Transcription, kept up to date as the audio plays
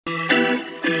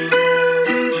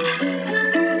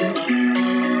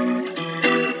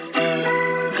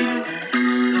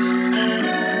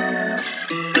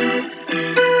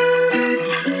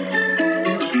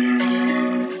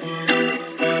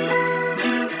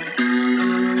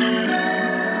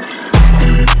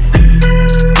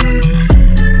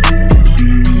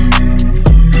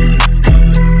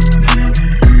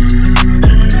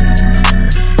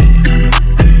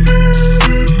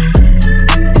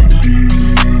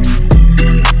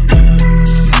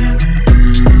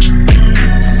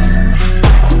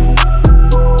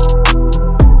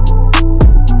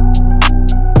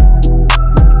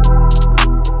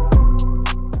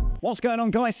going on,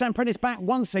 guys? Sam Prentice back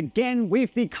once again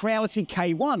with the Creality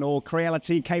K1 or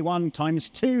Creality K1 times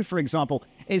 2, for example.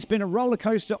 It's been a roller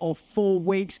coaster of 4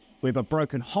 weeks with a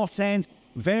broken hot end,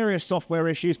 various software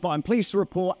issues, but I'm pleased to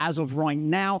report as of right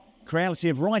now, Creality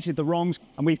have righted the wrongs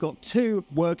and we've got 2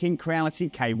 working Creality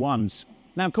K1s.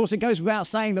 Now, of course, it goes without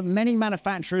saying that many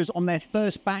manufacturers on their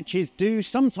first batches do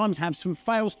sometimes have some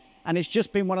fails, and it's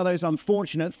just been one of those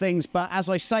unfortunate things. But as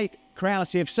I say,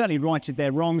 Creality have certainly righted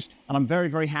their wrongs, and I'm very,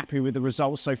 very happy with the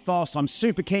results so far. So I'm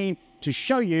super keen to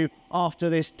show you, after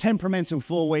this temperamental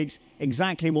 4 weeks,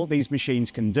 exactly what these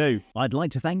machines can do. I'd like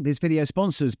to thank this video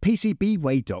sponsors,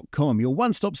 PCBWay.com, your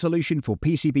one-stop solution for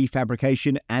PCB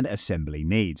fabrication and assembly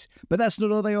needs. But that's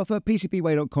not all they offer.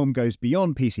 PCBWay.com goes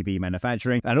beyond PCB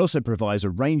manufacturing and also provides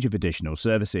a range of additional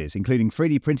services, including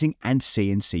 3D printing and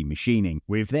CNC machining.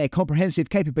 With their comprehensive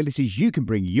capabilities, you can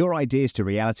bring your ideas to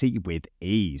reality with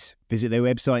ease. Visit their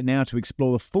website now to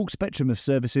explore the full spectrum of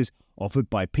services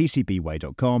offered by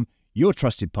PCBWay.com, your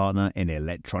trusted partner in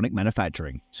electronic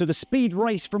manufacturing. So the speed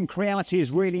race from Creality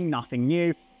is really nothing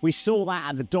new. We saw that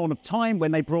at the dawn of time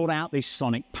when they brought out this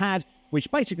sonic pad, which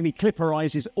basically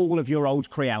clipperizes all of your old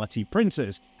Creality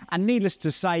printers. And needless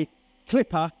to say,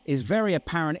 clipper is very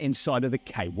apparent inside of the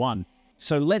K1.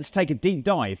 So let's take a deep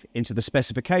dive into the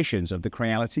specifications of the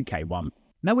Creality K1.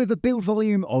 Now, with a build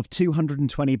volume of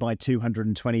 220 by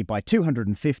 220 by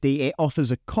 250, it offers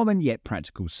a common yet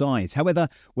practical size. However,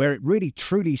 where it really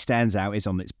truly stands out is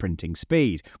on its printing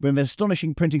speed, with an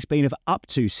astonishing printing speed of up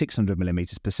to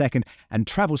 600mm per second and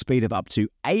travel speed of up to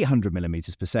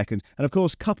 800mm per second, and of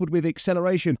course, coupled with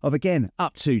acceleration of again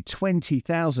up to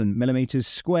 20,000mm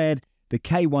squared, the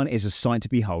K1 is a sight to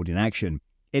behold in action.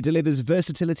 It delivers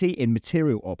versatility in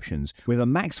material options. With a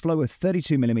max flow of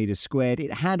 32mm squared,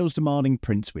 it handles demanding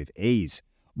prints with ease.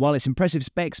 While its impressive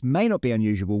specs may not be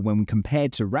unusual when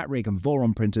compared to Ratrig and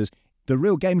Voron printers, the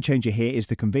real game changer here is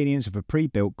the convenience of a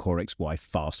pre-built CoreXY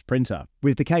fast printer.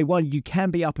 With the K1, you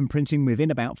can be up and printing within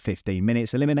about 15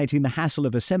 minutes, eliminating the hassle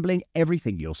of assembling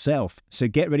everything yourself. So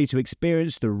get ready to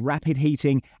experience the rapid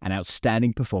heating and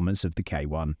outstanding performance of the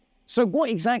K1. So what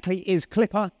exactly is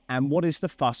Clipper and what is the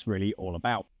fuss really all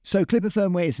about? So Clipper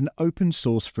firmware is an open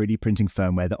source 3D printing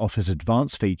firmware that offers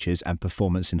advanced features and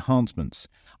performance enhancements.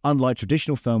 Unlike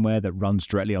traditional firmware that runs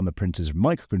directly on the printer's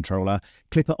microcontroller,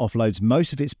 Clipper offloads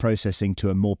most of its processing to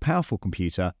a more powerful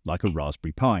computer like a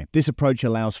Raspberry Pi. This approach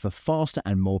allows for faster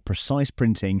and more precise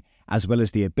printing, as well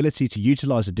as the ability to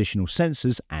utilize additional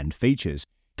sensors and features.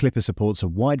 Clipper supports a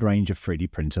wide range of 3D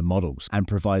printer models and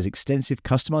provides extensive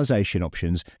customization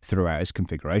options throughout its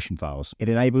configuration files. It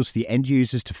enables the end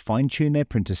users to fine-tune their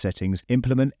printer settings,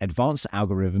 implement advanced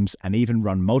algorithms, and even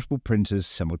run multiple printers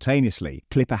simultaneously.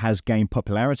 Clipper has gained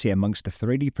popularity amongst the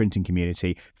 3D printing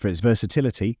community for its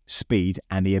versatility, speed,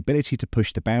 and the ability to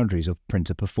push the boundaries of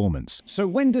printer performance. So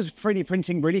when does 3D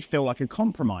printing really feel like a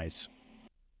compromise?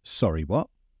 Sorry, what?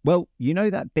 Well, you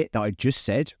know that bit that I just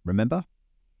said, remember?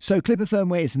 So Clipper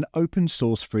firmware is an open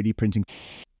source 3D printing...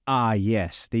 Ah,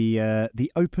 yes,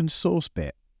 the open source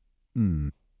bit.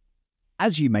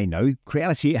 As you may know,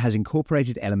 Creality has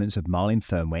incorporated elements of Marlin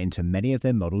firmware into many of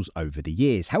their models over the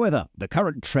years. However, the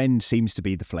current trend seems to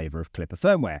be the flavour of Clipper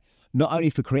firmware, not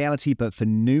only for Creality but for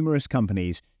numerous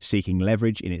companies seeking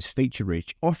leverage in its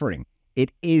feature-rich offering.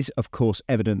 It is, of course,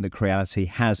 evident that Creality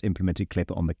has implemented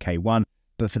Clipper on the K1,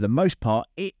 but for the most part,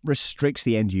 it restricts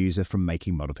the end user from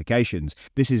making modifications.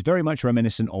 This is very much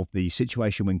reminiscent of the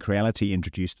situation when Creality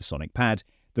introduced the sonic pad.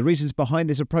 The reasons behind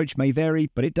this approach may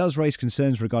vary, but it does raise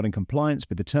concerns regarding compliance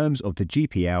with the terms of the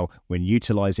GPL when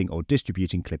utilizing or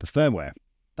distributing Clipper firmware.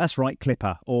 That's right,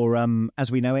 Clipper, or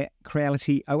as we know it,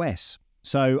 Creality OS.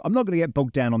 So I'm not going to get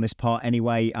bogged down on this part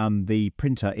anyway. The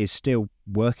printer is still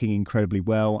working incredibly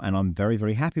well, and I'm very,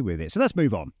 very happy with it. So let's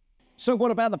move on. So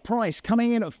what about the price?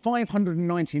 Coming in at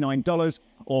 $599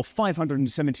 or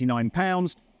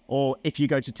 £579, or if you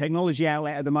go to Technology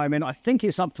Outlet at the moment, I think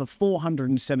it's up for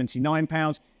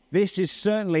 £479. This is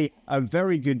certainly a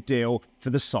very good deal for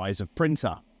the size of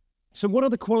printer. So what are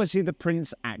the quality of the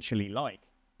prints actually like?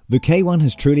 The K1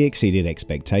 has truly exceeded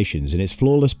expectations in its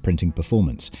flawless printing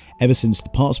performance, ever since the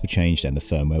parts were changed and the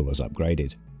firmware was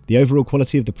upgraded. The overall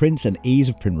quality of the prints and ease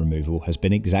of print removal has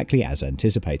been exactly as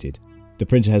anticipated. The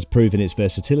printer has proven its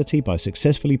versatility by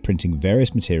successfully printing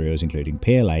various materials including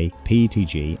PLA,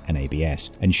 PETG and ABS,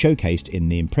 and showcased in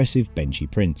the impressive benchy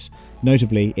prints.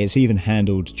 Notably, it's even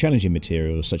handled challenging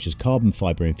materials such as carbon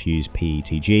fibre infused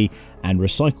PETG and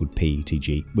recycled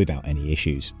PETG without any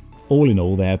issues. All in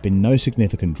all, there have been no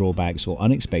significant drawbacks or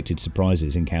unexpected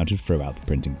surprises encountered throughout the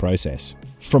printing process.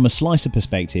 From a slicer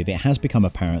perspective, it has become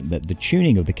apparent that the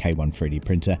tuning of the K1 3D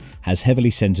printer has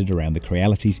heavily centered around the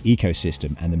Creality's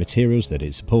ecosystem and the materials that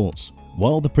it supports.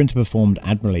 While the printer performed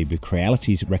admirably with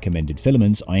Creality's recommended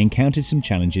filaments, I encountered some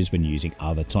challenges when using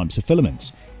other types of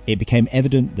filaments. It became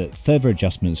evident that further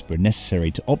adjustments were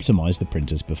necessary to optimize the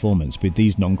printer's performance with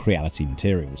these non-Creality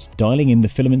materials. Dialing in the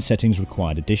filament settings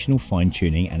required additional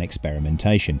fine-tuning and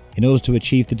experimentation in order to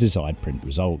achieve the desired print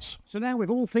results. So now,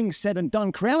 with all things said and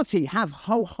done, Creality have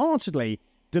wholeheartedly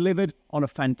delivered on a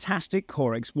fantastic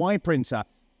CoreXY printer,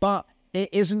 but it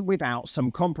isn't without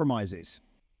some compromises.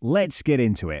 Let's get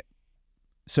into it.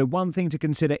 So one thing to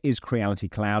consider is Creality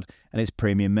Cloud and its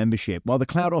premium membership. While the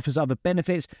cloud offers other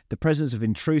benefits, the presence of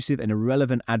intrusive and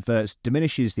irrelevant adverts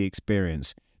diminishes the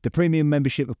experience. The premium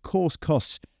membership, of course,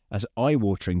 costs as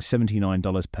eye-watering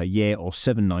 $79 per year or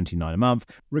 $7.99 a month,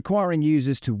 requiring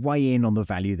users to weigh in on the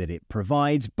value that it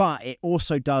provides, but it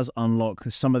also does unlock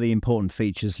some of the important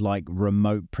features like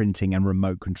remote printing and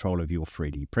remote control of your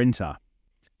 3D printer.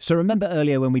 So remember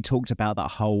earlier when we talked about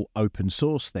that whole open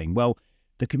source thing? Well,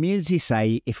 the community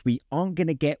say if we aren't going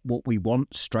to get what we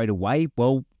want straight away,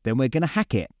 well, then we're going to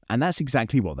hack it. And that's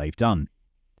exactly what they've done.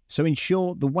 So in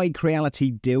short, the way Creality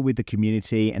deal with the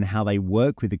community and how they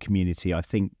work with the community, I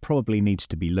think probably needs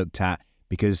to be looked at,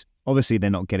 because obviously they're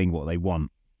not getting what they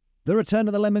want. The return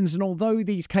of the lemons, and although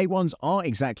these K1s are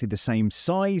exactly the same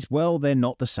size, well, they're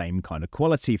not the same kind of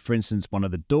quality. For instance, one of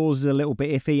the doors is a little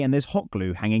bit iffy and there's hot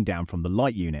glue hanging down from the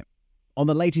light unit. On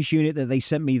the latest unit that they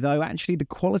sent me though, actually the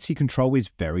quality control is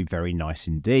very, very nice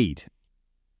indeed.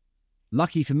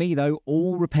 Lucky for me though,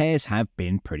 all repairs have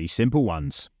been pretty simple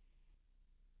ones.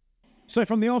 So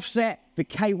from the offset, the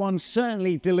K1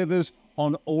 certainly delivers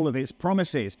on all of its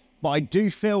promises, but I do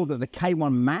feel that the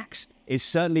K1 Max is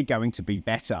certainly going to be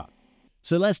better.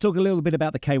 So let's talk a little bit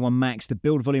about the K1 Max. The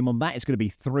build volume on that is going to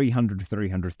be 300,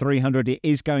 300, 300. It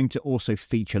is going to also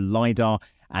feature LiDAR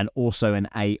and also an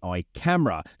AI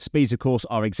camera. Speeds, of course,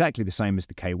 are exactly the same as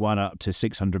the K1, up to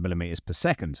 600 millimeters per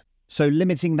second. So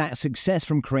limiting that success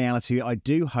from Creality, I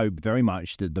do hope very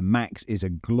much that the Max is a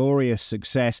glorious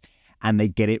success and they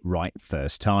get it right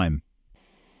first time.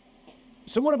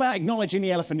 So what about acknowledging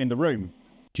the elephant in the room?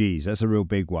 Geez, that's a real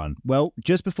big one. Well,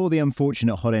 just before the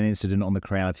unfortunate hot end incident on the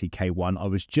Creality K1, I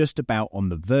was just about on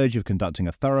the verge of conducting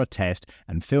a thorough test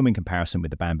and filming comparison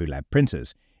with the Bambu Lab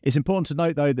printers. It's important to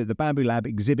note, though, that the Bambu Lab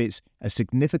exhibits a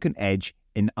significant edge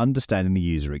in understanding the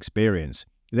user experience.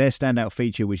 Their standout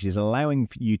feature, which is allowing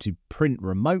you to print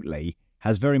remotely,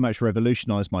 has very much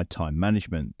revolutionized my time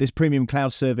management. This premium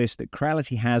cloud service that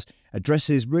Creality has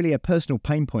addresses really a personal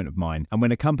pain point of mine, and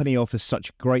when a company offers such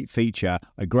a great feature,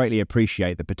 I greatly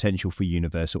appreciate the potential for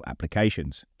universal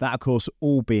applications. That, of course,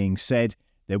 all being said,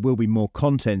 there will be more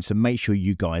content, so make sure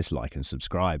you guys like and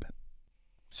subscribe.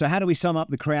 So how do we sum up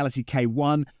the Creality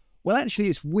K1? Well, actually,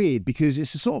 it's weird because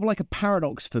it's sort of like a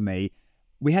paradox for me.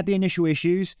 We had the initial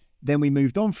issues, then we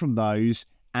moved on from those,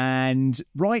 and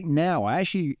right now I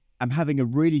actually I'm having a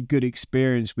really good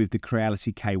experience with the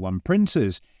Creality K1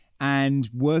 printers and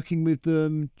working with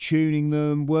them, tuning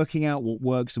them, working out what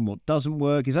works and what doesn't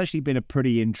work. It's actually been a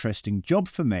pretty interesting job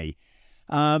for me.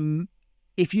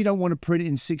 If you don't want to print it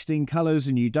in 16 colors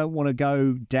and you don't want to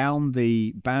go down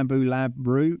the Bambu Lab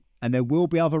route, and there will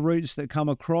be other routes that come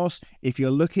across, if you're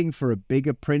looking for a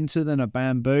bigger printer than a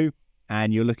Bambu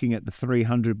and you're looking at the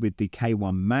 300 with the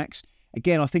K1 Max,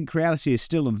 again, I think Creality is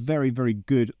still a very, very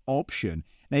good option.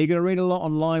 Now, you're going to read a lot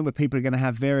online where people are going to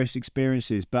have various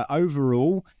experiences, but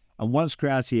overall, and once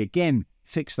Creality, again,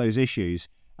 fix those issues,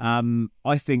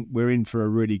 I think we're in for a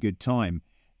really good time.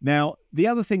 Now, the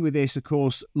other thing with this, of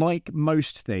course, like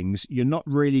most things, you're not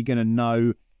really going to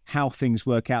know how things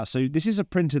work out. So this is a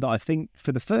printer that I think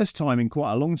for the first time in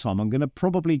quite a long time, I'm going to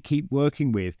probably keep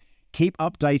working with. Keep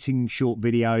updating short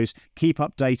videos, keep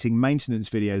updating maintenance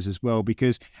videos as well,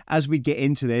 because as we get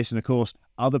into this, and of course,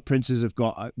 other printers have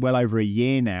got well over a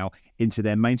year now into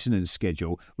their maintenance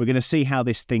schedule, we're going to see how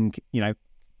this thing,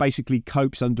 basically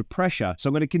copes under pressure. So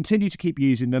I'm going to continue to keep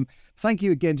using them. Thank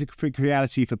you again to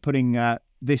Creality for putting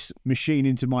this machine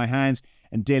into my hands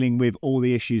and dealing with all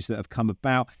the issues that have come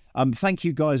about. Thank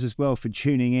you guys as well for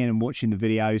tuning in and watching the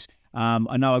videos.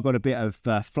 I know I got a bit of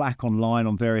flack online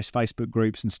on various Facebook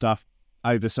groups and stuff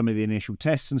over some of the initial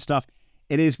tests and stuff.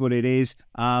 It is what it is.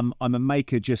 I'm a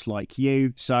maker just like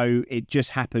you, so it just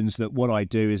happens that what I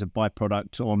do is a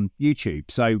byproduct on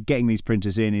YouTube. So getting these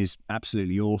printers in is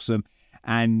absolutely awesome,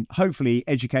 and hopefully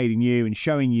educating you and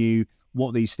showing you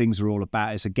what these things are all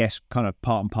about is, I guess, kind of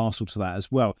part and parcel to that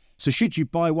as well. So should you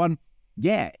buy one?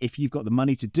 Yeah, if you've got the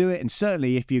money to do it, and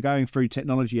certainly if you're going through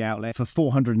Technology Outlet for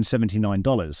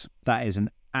 $479, that is an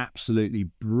absolutely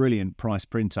brilliant price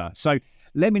printer. So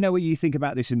let me know what you think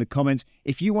about this in the comments.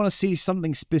 If you want to see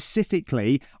something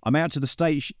specifically, I'm out to the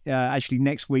States actually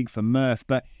next week for Murph,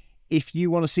 but if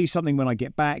you want to see something when I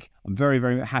get back, I'm very,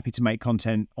 very happy to make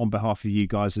content on behalf of you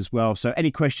guys as well. So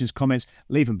any questions, comments,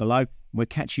 leave them below. We'll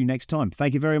catch you next time.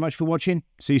 Thank you very much for watching.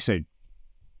 See you soon.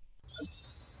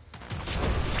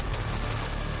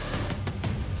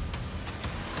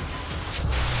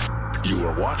 You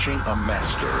are watching a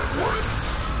master at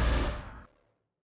work.